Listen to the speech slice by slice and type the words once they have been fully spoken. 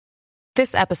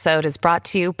This episode is brought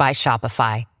to you by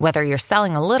Shopify. Whether you're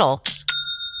selling a little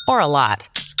or a lot,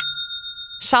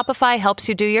 Shopify helps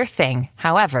you do your thing,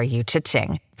 however you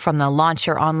cha-ching. From the launch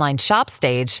your online shop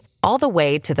stage, all the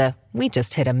way to the we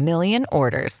just hit 1 million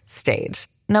orders stage.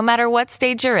 No matter what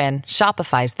stage you're in,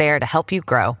 Shopify's there to help you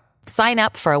grow. Sign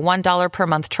up for a $1 per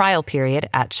month trial period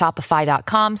at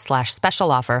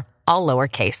shopify.com/special offer, all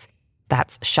lowercase.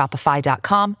 That's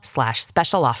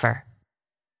shopify.com/special offer.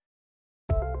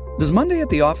 Does Monday at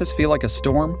the office feel like a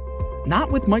storm? Not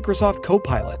with Microsoft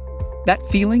Copilot. That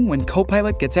feeling when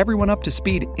Copilot gets everyone up to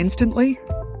speed instantly?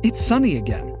 It's sunny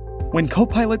again. When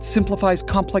Copilot simplifies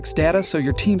complex data so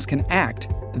your teams can act,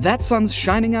 that sun's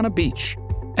shining on a beach.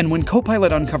 And when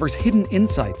Copilot uncovers hidden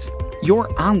insights, you're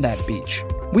on that beach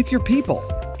with your people,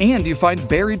 and you find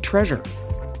buried treasure.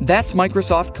 That's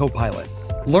Microsoft Copilot.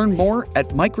 Learn more at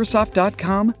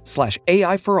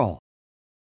Microsoft.com/AI for all.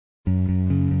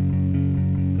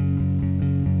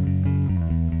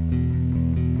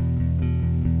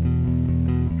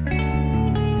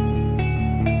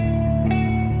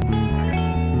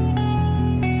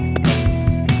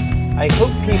 I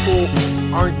hope people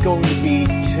aren't going to be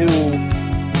too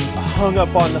hung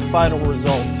up on the final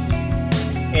results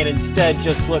and instead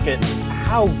just look at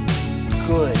how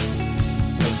good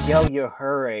Miguel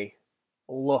Yajure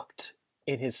looked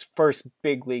in his first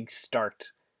big league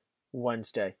start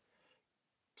Wednesday.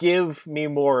 Give me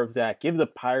more of that. Give the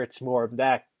Pirates more of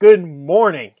that. Good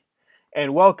morning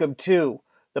and welcome to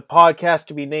the podcast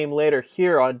to be named later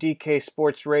here on DK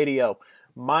Sports Radio.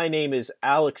 My name is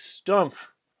Alex Stumpf.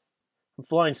 I'm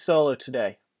flying solo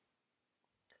today.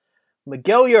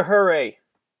 Miguel Yajure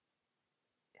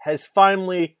has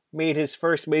finally made his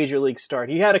first major league start.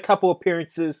 He had a couple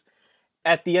appearances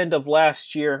at the end of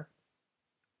last year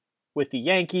with the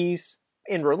Yankees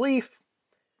in relief.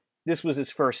 This was his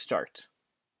first start.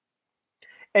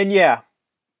 And yeah,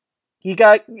 he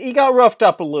got roughed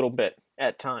up a little bit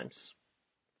at times.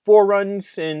 4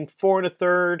 runs in 4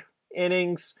 1/3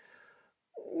 innings.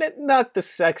 Not the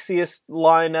sexiest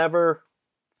line ever.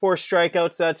 4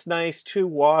 strikeouts, that's nice. 2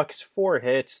 walks, 4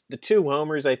 hits. The 2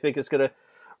 homers, I think, is going to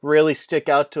really stick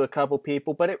out to a couple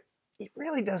people, but it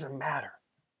really doesn't matter.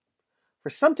 For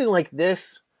something like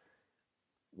this,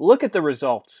 look at the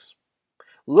results.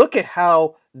 Look at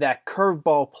how that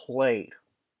curveball played.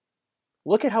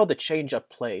 Look at how the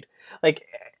changeup played. Like,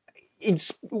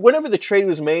 whenever the trade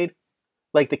was made,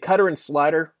 like the cutter and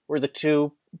slider were the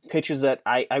 2 pitches that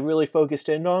I really focused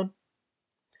in on.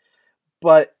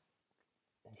 But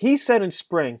he said in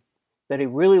spring that he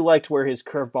really liked where his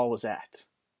curveball was at.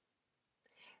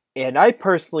 And I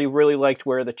personally really liked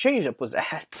where the changeup was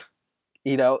at.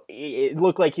 You know, it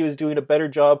looked like he was doing a better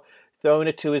job throwing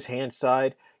it to his hand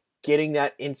side, getting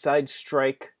that inside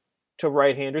strike to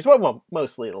right-handers. Well,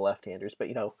 mostly to left-handers, but,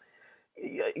 you know,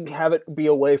 have it be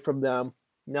away from them.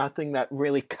 Nothing that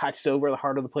really cuts over the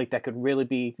heart of the plate that could really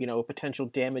be, you know, a potential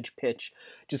damage pitch.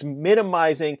 Just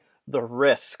minimizing the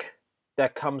risk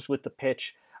that comes with the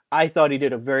pitch. I thought he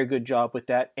did a very good job with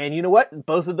that. And you know what?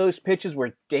 Both of those pitches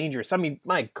were dangerous. I mean,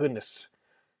 my goodness.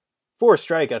 4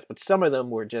 strikeouts, but some of them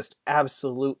were just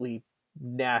absolutely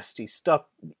nasty stuff.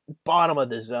 Bottom of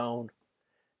the zone.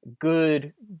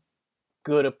 Good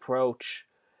approach.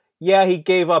 Yeah, he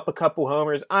gave up a couple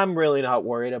homers. I'm really not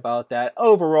worried about that.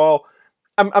 Overall,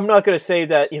 I'm not going to say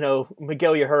that, you know,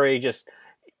 Miguel Yajure just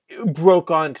broke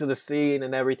onto the scene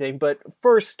and everything, but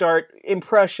first start,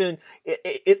 impression,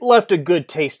 it left a good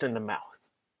taste in the mouth.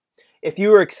 If you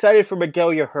were excited for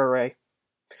Miguel Yajure,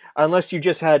 unless you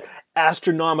just had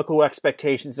astronomical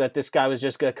expectations that this guy was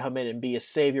just going to come in and be a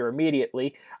savior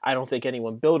immediately, I don't think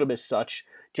anyone built him as such,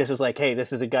 just as like, hey,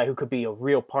 this is a guy who could be a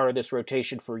real part of this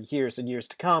rotation for years and years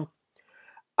to come.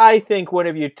 I think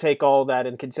whenever you take all that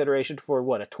in consideration for,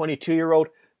 a 22-year-old,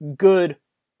 good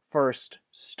first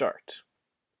start.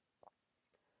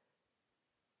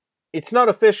 It's not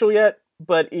official yet,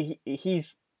 but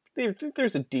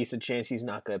there's a decent chance he's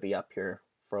not going to be up here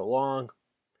for long.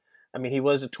 I mean, he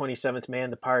was a 27th man.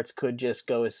 The Pirates could just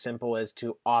go as simple as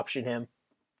to option him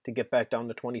to get back down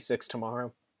to 26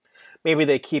 tomorrow. Maybe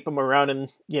they keep him around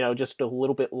and, you know, just a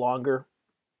little bit longer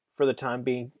for the time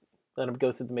being. Let him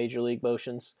go through the major league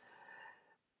motions.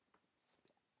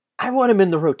 I want him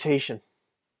in the rotation.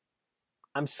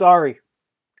 I'm sorry.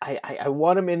 I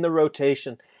want him in the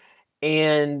rotation.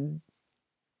 And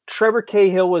Trevor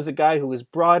Cahill was a guy who was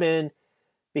brought in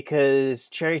because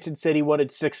Cherington said he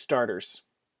wanted 6 starters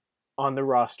on the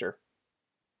roster.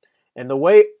 And the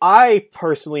way I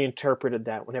personally interpreted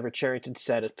that whenever Cherington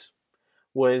said it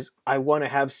was, I want to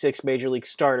have 6 major league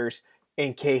starters,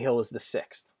 and Cahill is the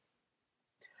 6th.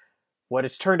 What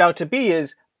it's turned out to be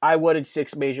is, I wanted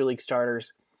 6 Major League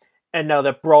starters. And now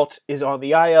that Brault is on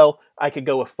the IL, I could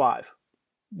go with 5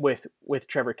 with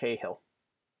Trevor Cahill.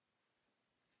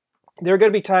 There are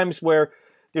going to be times where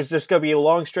there's just going to be a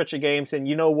long stretch of games, and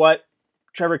you know what?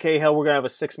 Trevor Cahill, we're going to have a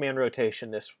 6-man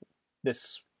rotation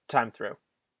this time through.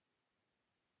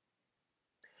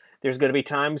 There's going to be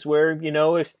times where,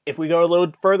 if we go a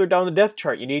little further down the depth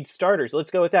chart, you need starters.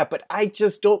 Let's go with that. But I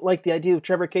just don't like the idea of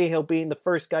Trevor Cahill being the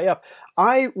first guy up.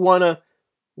 I want to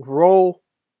roll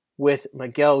with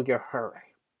Miguel Yajure.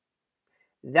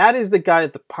 That is the guy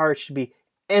that the Pirates should be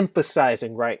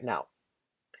emphasizing right now.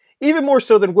 Even more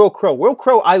so than Will Crowe. Will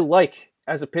Crowe I like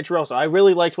as a pitcher also. I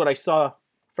really liked what I saw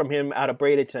from him out of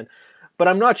Bradenton. But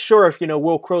I'm not sure if,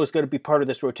 Will Crowe is going to be part of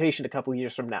this rotation a couple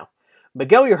years from now.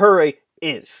 Miguel Yajure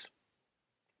is.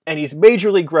 And he's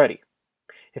Major League ready.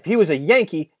 If he was a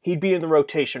Yankee, he'd be in the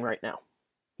rotation right now.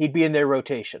 He'd be in their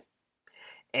rotation.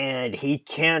 And he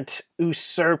can't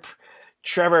usurp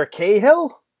Trevor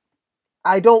Cahill?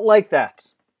 I don't like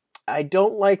that.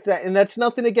 And that's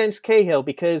nothing against Cahill,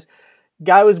 because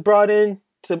guy was brought in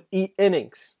to eat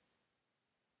innings.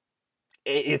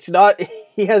 It's not,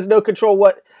 he has no control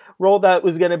what role that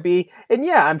was going to be. And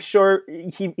yeah, I'm sure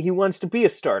he wants to be a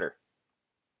starter.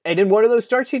 And in one of those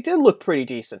starts, he did look pretty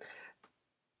decent.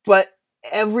 But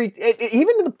even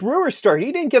in the Brewers start,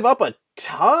 he didn't give up a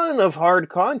ton of hard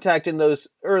contact in those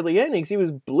early innings. He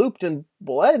was blooped and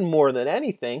bled more than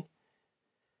anything.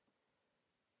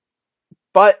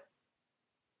 But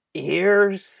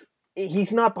he's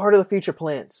not part of the future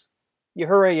plans.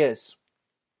 Yajure is.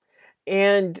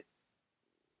 And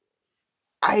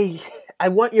I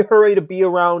want Yajure to be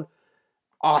around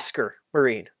Oscar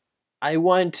Marin. I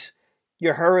want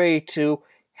Yajure to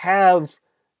have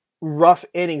rough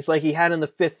innings like he had in the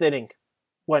 5th inning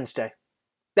Wednesday.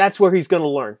 That's where he's going to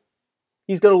learn.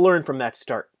 He's going to learn from that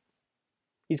start.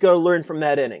 He's going to learn from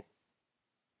that inning.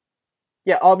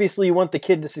 Yeah, obviously you want the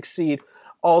kid to succeed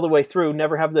all the way through,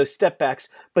 never have those setbacks,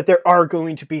 but there are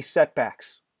going to be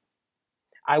setbacks.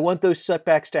 I want those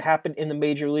setbacks to happen in the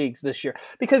major leagues this year,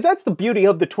 because that's the beauty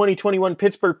of the 2021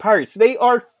 Pittsburgh Pirates. They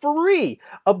are free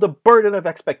of the burden of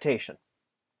expectation.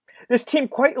 This team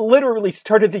quite literally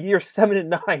started the year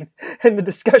 7-9, and the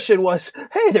discussion was,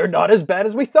 hey, they're not as bad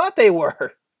as we thought they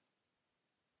were.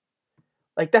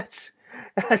 Like, that's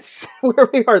where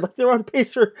we are. Like, they're on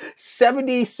pace for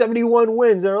 70, 71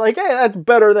 wins. They're like, hey, that's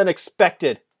better than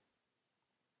expected.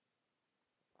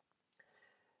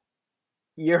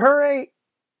 Yajure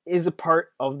is a part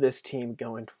of this team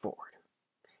going forward.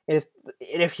 And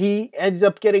if he ends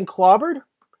up getting clobbered,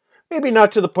 maybe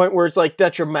not to the point where it's like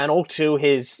detrimental to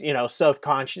his,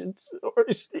 self-conscience or,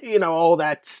 all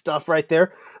that stuff right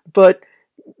there, but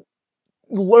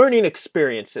learning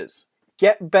experiences.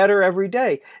 Get better every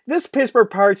day. This Pittsburgh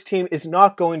Pirates team is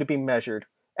not going to be measured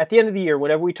at the end of the year.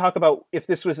 Whenever we talk about if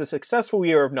this was a successful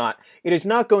year or not, it is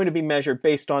not going to be measured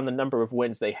based on the number of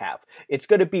wins they have. It's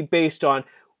going to be based on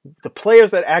the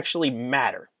players that actually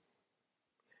matter.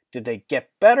 Did they get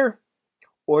better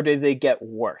or did they get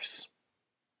worse?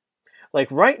 Like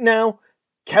right now,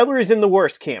 Keller is in the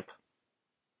worst camp.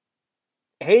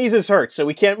 Hayes is hurt, so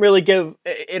we can't really give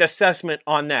an assessment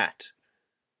on that.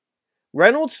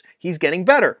 Reynolds, he's getting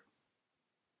better.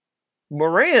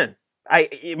 Moran's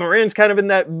kind of in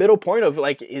that middle point of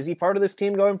like, is he part of this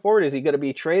team going forward? Is he going to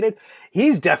be traded?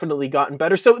 He's definitely gotten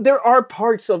better. So there are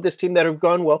parts of this team that have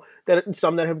gone well,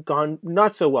 some that have gone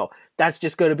not so well. That's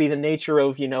just going to be the nature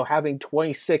of, having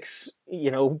 26,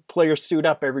 players suit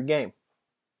up every game.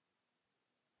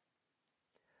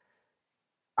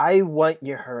 I want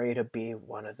Yajure to be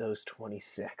one of those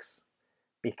 26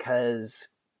 because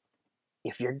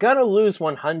if you're going to lose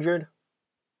 100,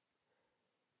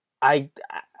 I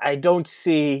don't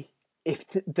see if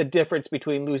the difference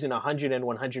between losing 100 and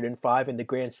 105 in the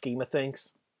grand scheme of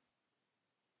things.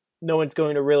 No one's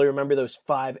going to really remember those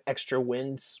 5 extra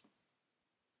wins.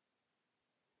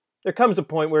 There comes a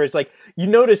point where it's like, you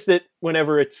notice that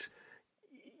whenever it's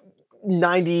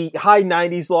high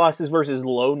 90s losses versus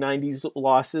low 90s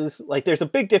losses, like there's a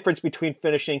big difference between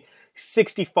finishing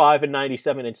 65 and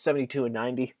 97 and 72 and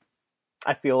 90.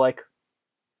 I feel like.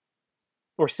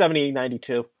 Or 70,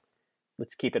 92.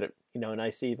 Let's keep it at, a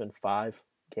nice even 5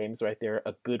 games right there.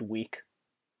 A good week.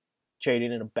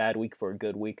 Trading in a bad week for a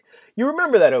good week. You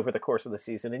remember that over the course of the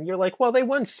season, and you're like, well, they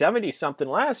won 70-something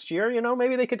last year.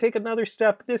 Maybe they could take another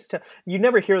step this time. You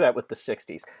never hear that with the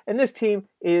 60s. And this team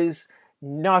is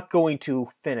not going to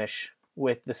finish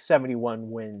with the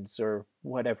 71 wins or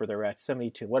whatever they're at,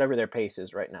 72, whatever their pace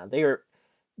is right now. They're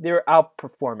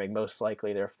outperforming most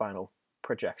likely their final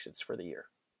projections for the year.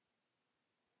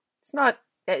 It's not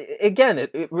Again,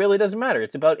 it really doesn't matter.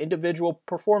 It's about individual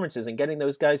performances and getting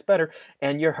those guys better,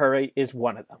 and Uhre is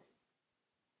one of them.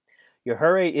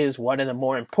 Uhre is one of the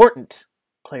more important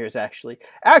players, actually.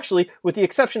 Actually, with the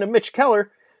exception of Mitch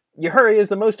Keller, Uhre is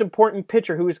the most important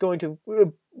pitcher who is going to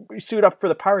suit up for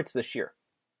the Pirates this year.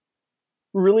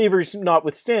 Relievers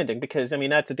notwithstanding, because, I mean,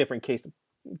 that's a different case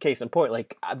in point.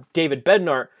 Like, David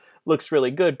Bednar looks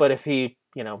really good, but if he,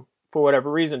 for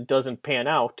whatever reason, doesn't pan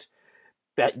out,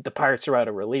 that the Pirates are out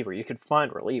of reliever. You could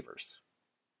find relievers.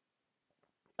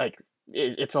 Like,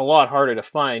 it's a lot harder to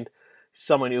find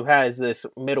someone who has this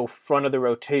middle front of the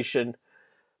rotation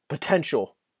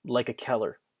potential, like a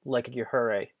Keller, like a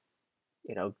Uhre.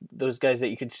 Those guys that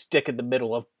you could stick in the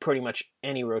middle of pretty much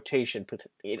any rotation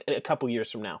a couple years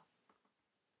from now.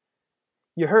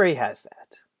 Uhre has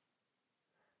that.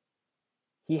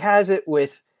 He has it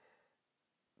with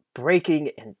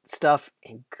breaking and stuff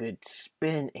and good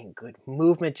spin and good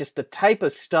movement, just the type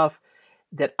of stuff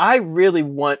that I really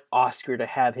want Oscar to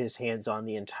have his hands on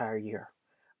the entire year.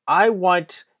 I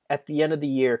want, at the end of the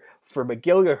year, for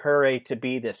Miguel Uhre to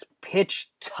be this pitch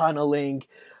tunneling,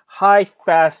 high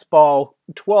fastball,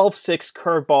 12-6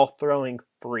 curveball throwing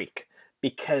freak,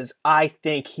 because I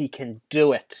think he can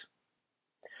do it.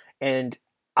 And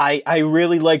I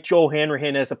really like Joel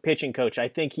Hanrahan as a pitching coach. I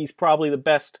think he's probably the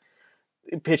best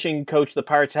pitching coach the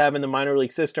Pirates have in the minor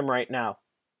league system right now,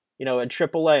 in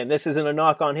AAA, and this isn't a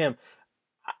knock on him.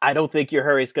 I don't think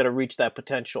Uhre is going to reach that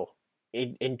potential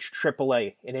in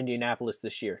AAA in Indianapolis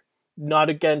this year. Not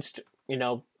against,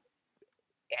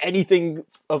 anything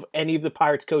of any of the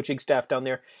Pirates coaching staff down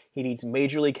there. He needs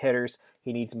major league hitters.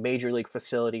 He needs major league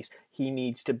facilities. He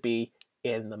needs to be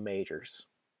in the majors.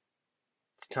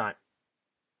 It's time.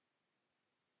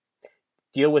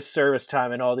 Deal with service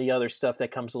time and all the other stuff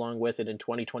that comes along with it in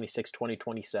 2026,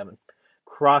 2027.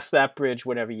 Cross that bridge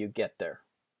whenever you get there.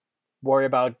 Worry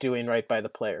about doing right by the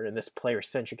player in this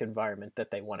player-centric environment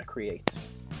that they want to create.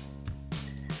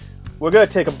 We're going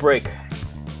to take a break.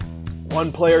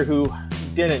 One player who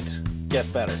didn't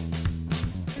get better,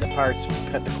 the Pirates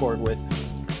cut the cord with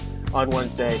on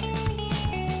Wednesday.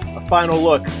 A final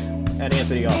look at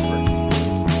Anthony Alford.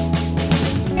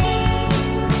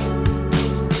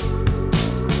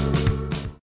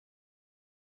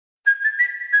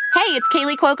 Hey, it's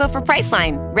Kaylee Cuoco for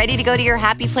Priceline. Ready to go to your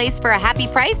happy place for a happy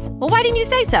price? Well, why didn't you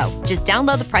say so? Just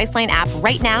download the Priceline app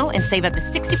right now and save up to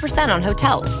 60% on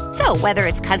hotels. So whether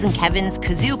it's Cousin Kevin's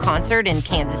Kazoo Concert in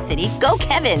Kansas City, go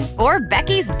Kevin, or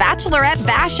Becky's Bachelorette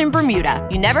Bash in Bermuda,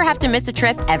 you never have to miss a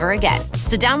trip ever again.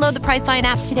 So download the Priceline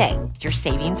app today. Your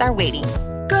savings are waiting.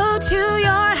 Go to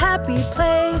your happy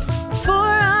place for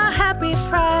a happy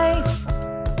price.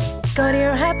 Go to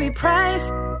your happy price,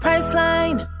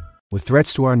 Priceline. With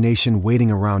threats to our nation waiting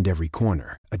around every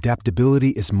corner,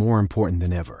 adaptability is more important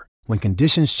than ever. When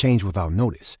conditions change without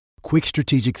notice, quick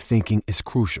strategic thinking is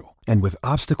crucial. And with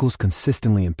obstacles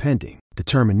consistently impending,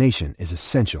 determination is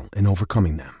essential in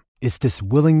overcoming them. It's this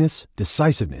willingness,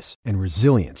 decisiveness, and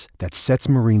resilience that sets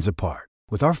Marines apart.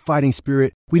 With our fighting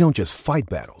spirit, we don't just fight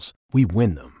battles, we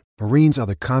win them. Marines are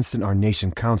the constant our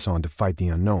nation counts on to fight the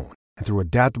unknown. And through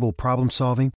adaptable problem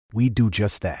solving, we do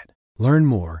just that. Learn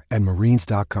more at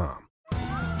marines.com.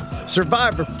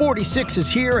 Survivor 46 is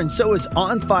here, and so is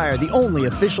On Fire, the only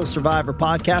official Survivor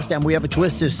podcast, and we have a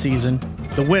twist this season.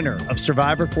 The winner of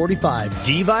Survivor 45,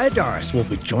 Dee Valladares, will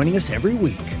be joining us every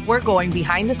week. We're going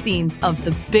behind the scenes of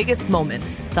the biggest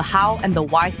moments, the how and the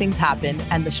why things happen,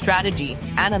 and the strategy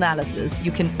and analysis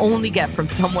you can only get from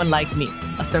someone like me,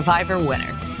 a Survivor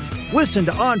winner. Listen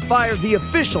to On Fire, the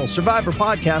official Survivor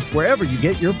podcast, wherever you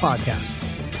get your podcast.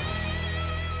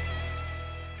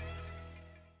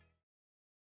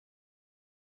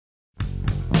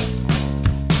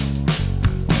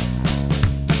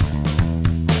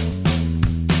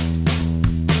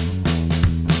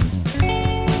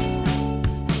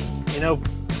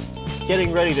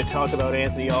 Getting ready to talk about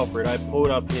Anthony Alford, I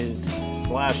pulled up his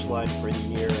slash line for the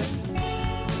year.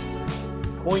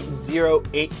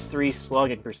 .083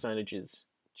 slugging percentages.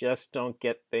 Just don't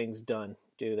get things done,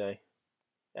 do they?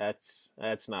 That's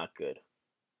not good.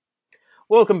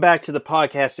 Welcome back to the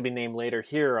podcast to be named later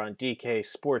here on DK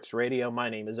Sports Radio. My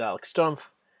name is Alex Stumpf.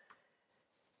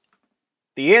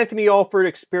 The Anthony Alford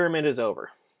experiment is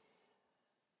over.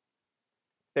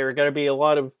 There's going to be a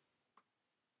little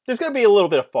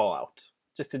bit of fallout,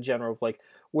 just in general, of like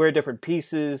where different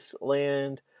pieces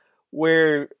land,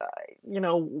 where,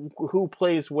 who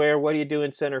plays where, what do you do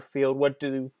in center field,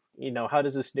 how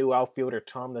does this new outfielder,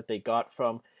 Tom, that they got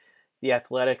from the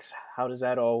Athletics, how does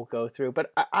that all go through?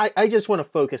 But I just want to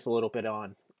focus a little bit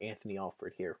on Anthony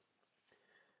Alford here,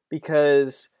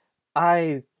 because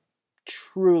I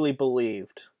truly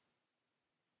believed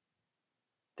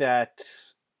that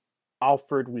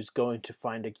Alford was going to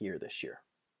find a gear this year.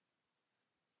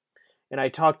 And I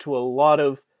talked to a lot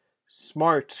of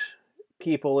smart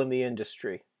people in the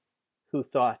industry who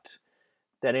thought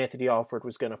that Anthony Alford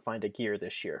was going to find a gear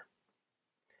this year.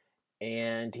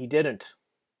 And he didn't.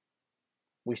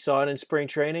 We saw it in spring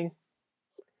training.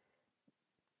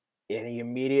 And he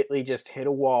immediately just hit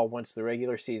a wall once the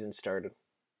regular season started.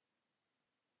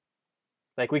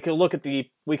 Like, we could look at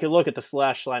the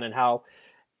slash line and how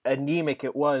anemic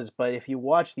it was, but if you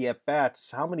watch the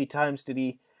at-bats, how many times did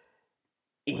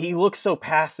he looked so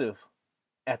passive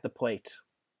at the plate.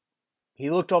 He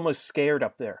looked almost scared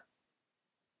up there.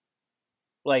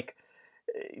 Like,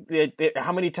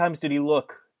 how many times did he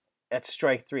look at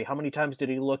strike 3? How many times did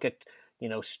he look at,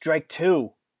 strike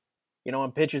 2?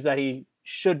 On pitches that he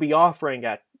should be offering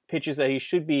at, pitches that he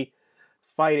should be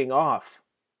fighting off.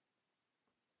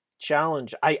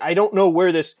 Challenge. I don't know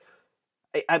where this...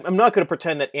 I'm not going to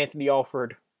pretend that Anthony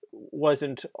Alford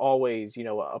wasn't always,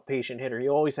 a patient hitter. He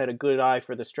always had a good eye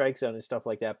for the strike zone and stuff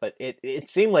like that, but it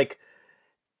seemed like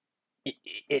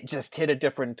it just hit a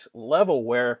different level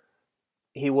where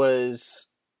he was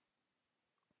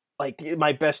like,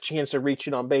 my best chance of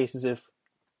reaching on base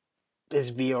is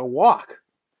via a walk.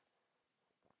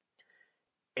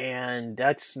 And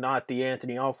that's not the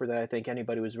Anthony Alford that I think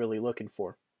anybody was really looking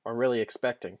for or really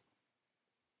expecting.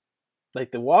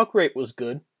 Like, the walk rate was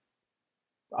good.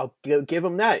 I'll give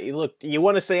him that. Look, you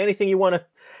want to say anything you want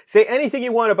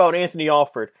about Anthony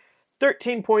Alford.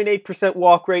 13.8%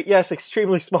 walk rate. Yes,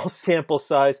 extremely small sample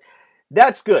size.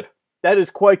 That's good. That is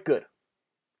quite good.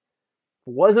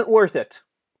 Wasn't worth it.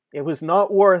 It was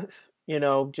not worth,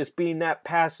 just being that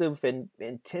passive and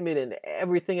timid and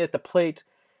everything at the plate.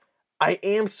 I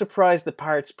am surprised the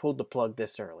Pirates pulled the plug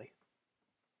this early.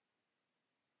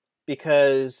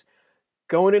 Because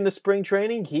going into spring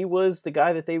training, he was the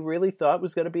guy that they really thought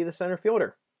was going to be the center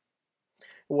fielder.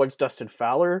 Once Dustin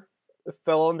Fowler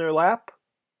fell on their lap,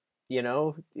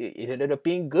 it ended up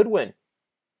being Goodwin,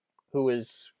 who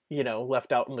was,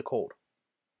 left out in the cold.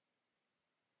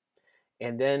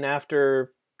 And then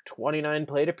after 29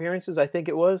 plate appearances, I think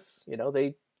it was,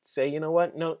 they say, you know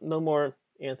what, no more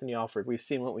Anthony Alford. We've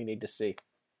seen what we need to see.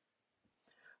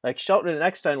 Like, Shelton and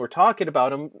Eckstein were talking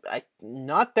about him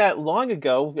not that long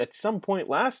ago, at some point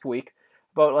last week,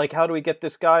 about, like, how do we get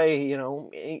this guy,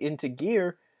 into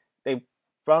gear. They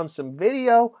found some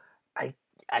video. I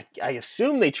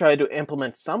assume they tried to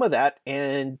implement some of that,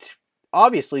 and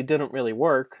obviously didn't really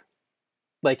work.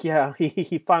 Like, yeah,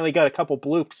 he finally got a couple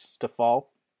bloops to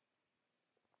fall.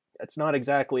 That's not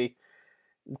exactly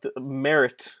the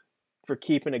merit for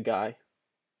keeping a guy.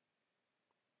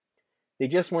 They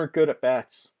just weren't good at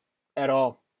bats at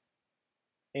all.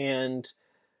 And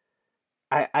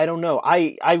I don't know.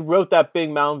 I wrote that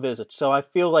big mound visit, so I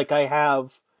feel like I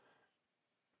have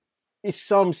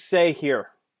some say here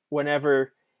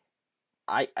whenever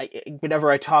I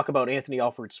talk about Anthony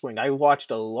Alford's swing. I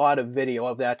watched a lot of video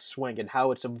of that swing and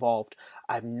how it's evolved.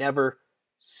 I've never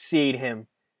seen him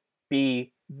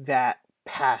be that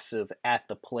passive at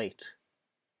the plate.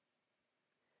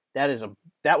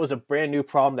 That was a brand new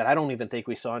problem that I don't even think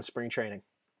we saw in spring training.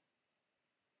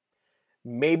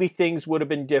 Maybe things would have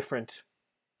been different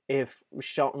if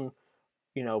Shelton,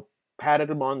 patted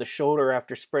him on the shoulder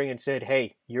after spring and said,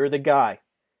 hey, you're the guy.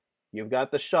 You've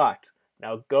got the shot.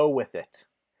 Now go with it.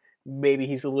 Maybe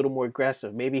he's a little more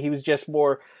aggressive. Maybe he was just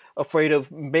more afraid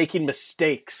of making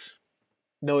mistakes,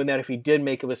 knowing that if he did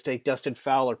make a mistake, Dustin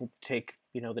Fowler would take,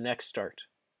 the next start.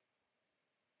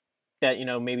 That,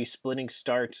 maybe splitting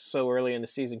starts so early in the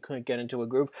season couldn't get into a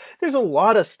groove. There's a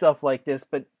lot of stuff like this,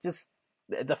 but just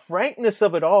the frankness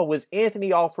of it all was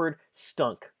Anthony Alford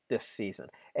stunk this season.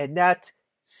 And that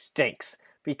stinks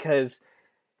because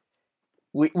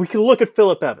we can look at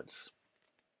Phillip Evans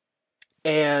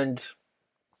and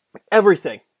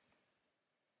everything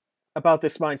about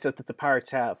this mindset that the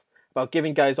Pirates have about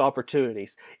giving guys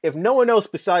opportunities. If no one else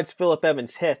besides Phillip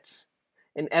Evans hits,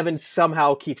 and Evans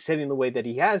somehow keeps hitting the way that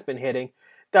he has been hitting,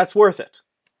 that's worth it.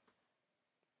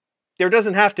 There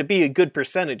doesn't have to be a good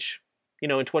percentage, in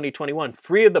 2021.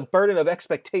 Free of the burden of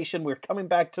expectation, we're coming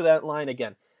back to that line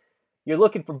again. You're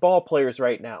looking for ball players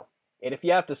right now. And if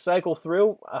you have to cycle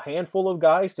through a handful of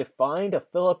guys to find a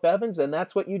Phillip Evans, then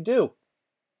that's what you do.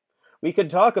 We could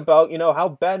talk about, how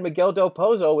bad Miguel Del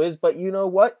Pozo is, but you know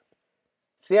what?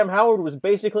 Sam Howard was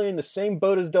basically in the same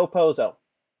boat as Del Pozo.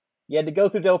 You had to go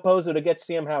through Del Pozo to get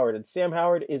Sam Howard, and Sam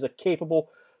Howard is a capable,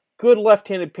 good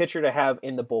left-handed pitcher to have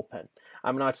in the bullpen.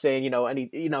 I'm not saying,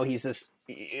 he's this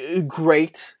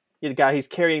great guy. He's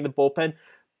carrying the bullpen,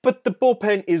 but the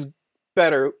bullpen is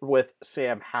better with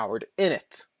Sam Howard in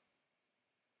it.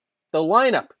 The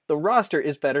lineup, the roster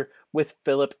is better with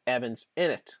Phillip Evans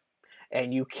in it.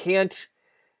 And you can't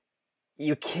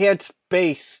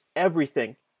base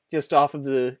everything just off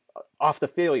the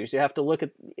failures. You have to look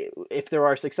at if there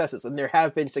are successes, and there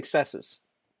have been successes.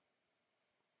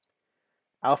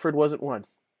 Alfred wasn't one.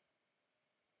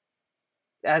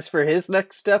 As for his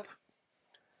next step,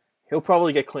 he'll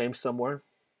probably get claimed somewhere.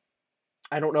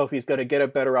 I don't know if he's going to get a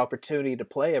better opportunity to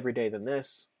play every day than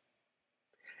this.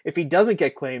 If he doesn't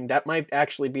get claimed, that might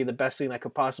actually be the best thing that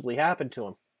could possibly happen to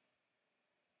him.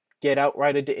 Get out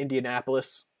right into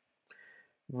Indianapolis,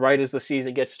 right as the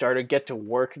season gets started, get to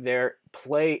work there,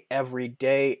 play every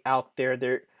day out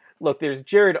there. Look, there's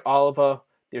Jared Oliva,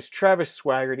 there's Travis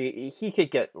Swaggerty. He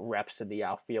could get reps in the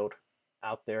outfield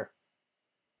out there.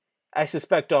 I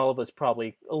suspect Oliva's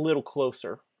probably a little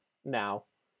closer now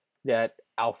that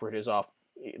Alfred is off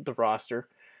the roster.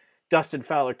 Dustin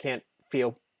Fowler can't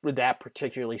feel that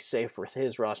particularly safe with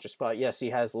his roster spot. Yes,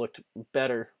 he has looked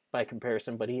better by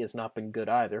comparison, but he has not been good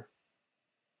either.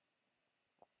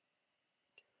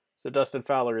 So Dustin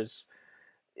Fowler is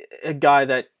a guy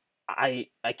that I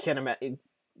can't imagine.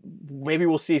 Maybe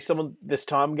we'll see some of this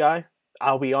Tom guy.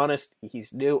 I'll be honest,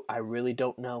 he's new. I really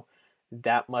don't know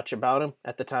that much about him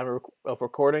at the time of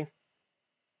recording.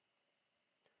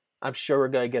 I'm sure we're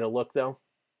going to get a look, though.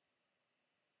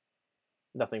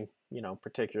 Nothing,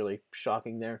 particularly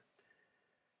shocking there.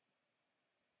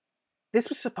 This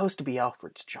was supposed to be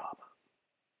Alfred's job.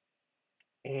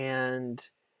 And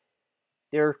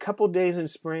there are a couple days in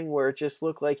spring where it just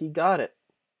looked like he got it.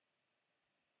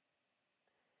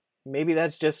 Maybe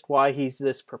that's just why he's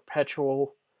this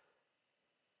perpetual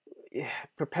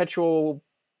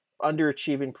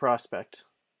underachieving prospect.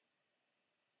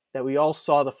 That we all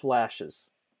saw the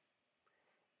flashes.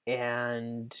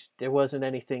 And there wasn't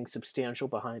anything substantial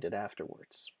behind it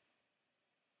afterwards.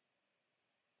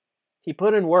 He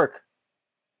put in work.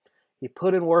 He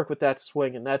put in work with that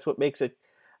swing, and that's what makes it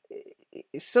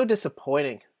so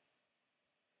disappointing.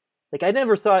 Like, I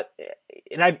never thought,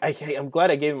 and I'm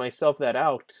glad I gave myself that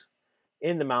out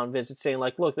in the mound visit, saying,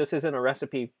 like, look, this isn't a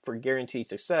recipe for guaranteed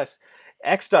success.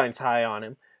 Eckstein's high on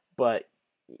him, but,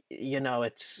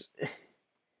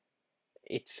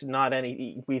 it's not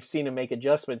any. We've seen him make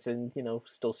adjustments and,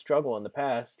 still struggle in the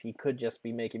past. He could just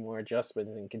be making more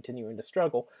adjustments and continuing to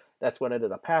struggle. That's what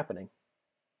ended up happening.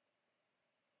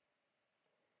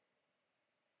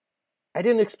 I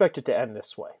didn't expect it to end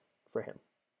this way for him.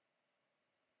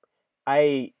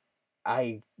 I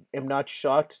am not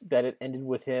shocked that it ended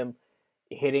with him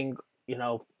hitting,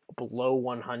 below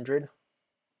 100.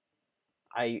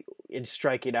 And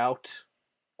striking out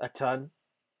a ton.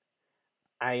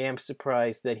 I am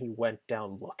surprised that he went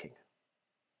down looking.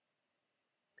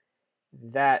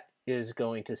 That is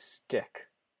going to stick,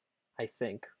 I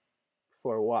think,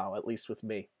 for a while, at least with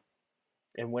me.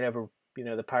 And whenever,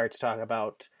 the Pirates talk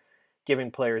about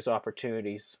giving players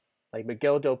opportunities, like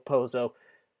Miguel Del Pozo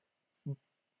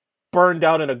burned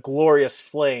out in a glorious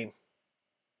flame.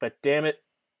 But damn it,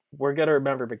 we're going to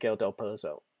remember Miguel Del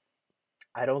Pozo.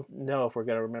 I don't know if we're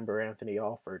going to remember Anthony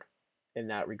Alford in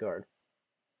that regard.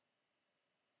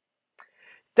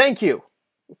 Thank you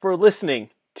for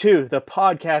listening to the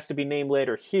podcast to be named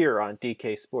later here on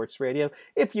DK Sports Radio.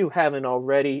 If you haven't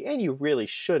already, and you really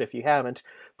should if you haven't,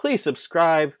 please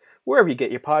subscribe wherever you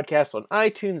get your podcasts, on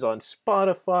iTunes, on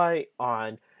Spotify,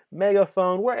 on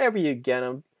Megaphone, wherever you get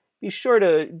them. Be sure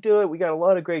to do it. We got a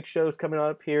lot of great shows coming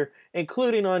up here,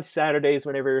 including on Saturdays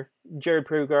whenever Jared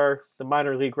Prugar, the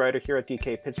minor league writer here at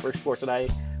DK Pittsburgh Sports, and I,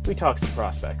 we talk some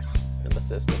prospects in the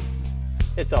system.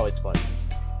 It's always fun.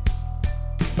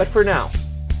 But for now,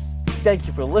 thank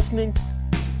you for listening,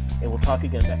 and we'll talk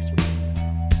again next week.